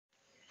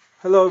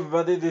Hello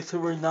everybody, this is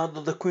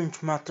Ronaldo the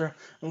Cringe Master,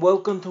 and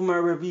welcome to my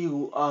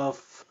review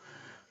of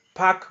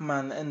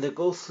Pac-Man and the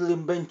Ghostly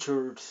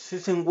Adventure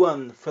Season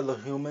 1, fellow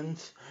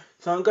humans.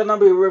 So I'm gonna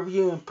be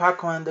reviewing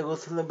Pac-Man and the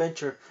Ghostly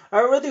Adventure.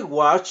 I already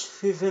watched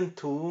Season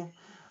 2.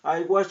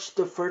 I watched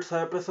the first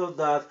episode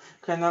that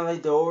kinda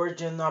like the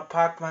origin of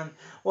Pac-Man.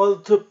 Well,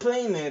 to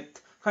explain it,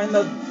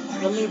 kinda,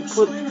 let me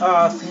put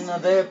a scene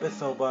of the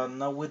episode, but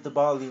not with the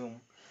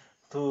volume,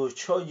 to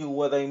show you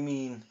what I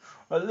mean.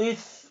 Or at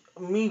least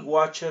me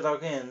watch it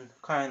again,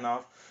 kind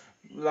of.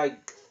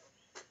 Like,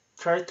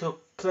 try to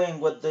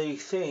explain what they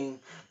saying.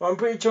 But I'm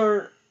pretty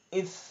sure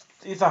it's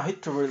a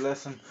history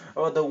lesson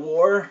about the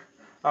war,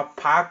 a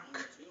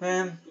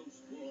Pac-Man,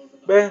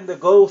 man, the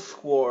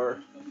Ghost War.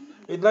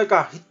 It's like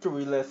a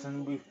history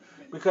lesson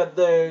because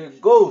the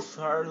ghosts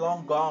are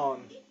long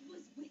gone.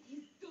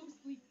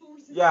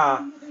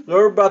 Yeah,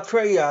 Lord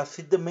Batreas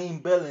is the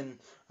main villain,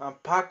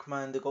 and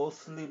Pac-Man, the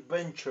Ghostly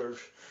Adventures.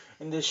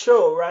 In the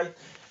show, right,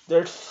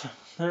 there's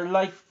they're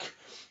like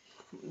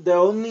the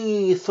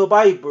only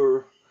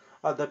survivor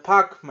of the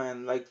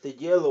Pac-Man, like the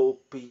yellow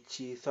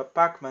peach is a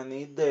Pac-Man,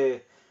 is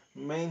the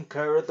main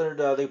character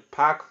that is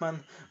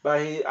Pac-Man, but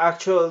his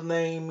actual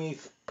name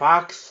is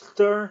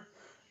Paxter,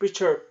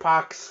 picture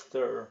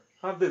Paxter,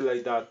 something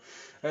like that.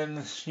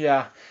 And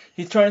yeah,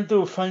 he's trying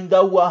to find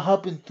out what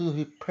happened to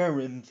his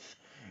parents.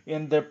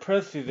 And the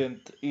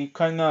president, he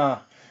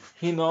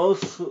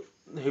knows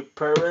his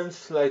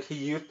parents, like he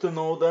used to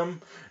know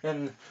them.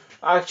 And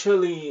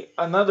actually,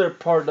 another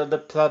part of the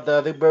plot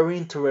that is very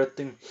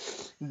interesting,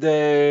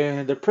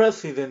 the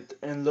president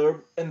and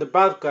the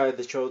bad guy of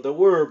the show, they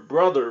were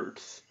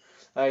brothers.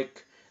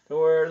 Like, they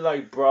were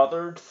like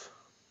brothers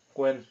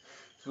when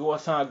he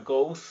wasn't a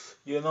ghost,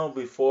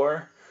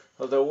 before.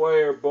 So they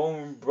were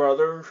born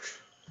brothers.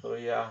 So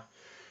yeah.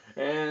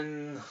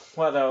 And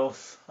what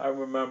else I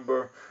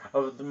remember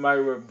of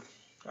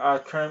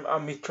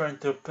me trying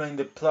to explain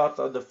the plot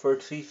of the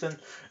first season.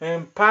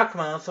 And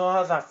Pac-Man also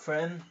has a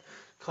friend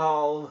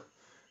called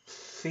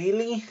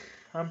Seely.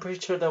 I'm pretty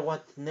sure that was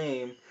the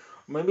name.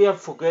 Maybe I'm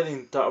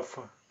forgetting stuff.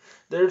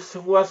 There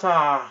was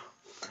a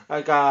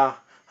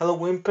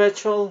Halloween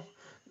special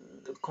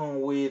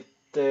with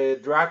the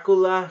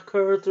Dracula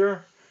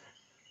character.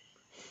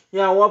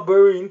 Yeah, what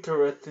very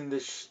interesting the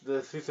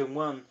season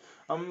one.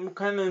 I'm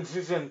kind of in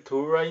season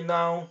two right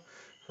now,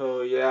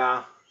 so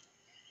yeah.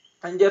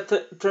 I'm just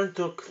trying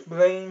to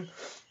explain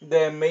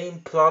the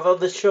main plot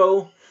of the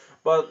show,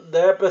 but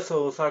the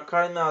episodes are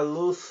kind of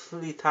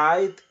loosely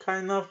tied,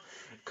 kind of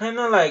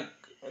like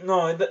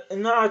no,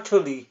 not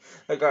actually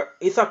like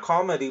it's a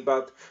comedy,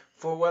 but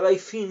for what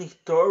I've seen, it's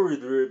story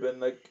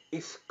driven. Like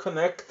it's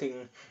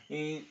connecting.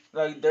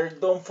 Like they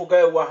don't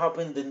forget what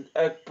happened in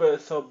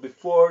episode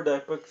before, the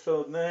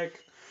episode next.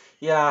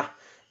 Yeah,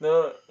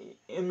 the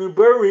and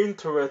very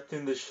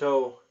interesting the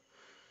show.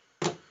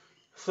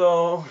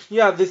 So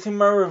yeah, this is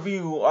my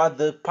review of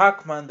the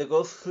Pac-Man: The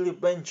Ghostly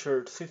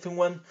Adventure Season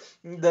One.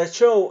 The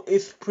show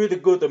is pretty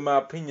good in my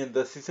opinion.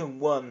 The Season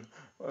One,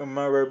 in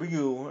my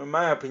review, in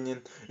my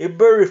opinion, it's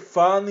very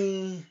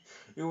funny,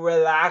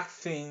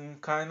 relaxing,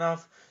 kind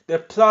of. The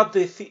plot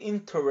is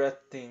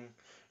interesting,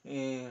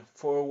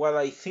 for what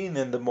I've seen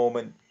in the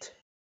moment.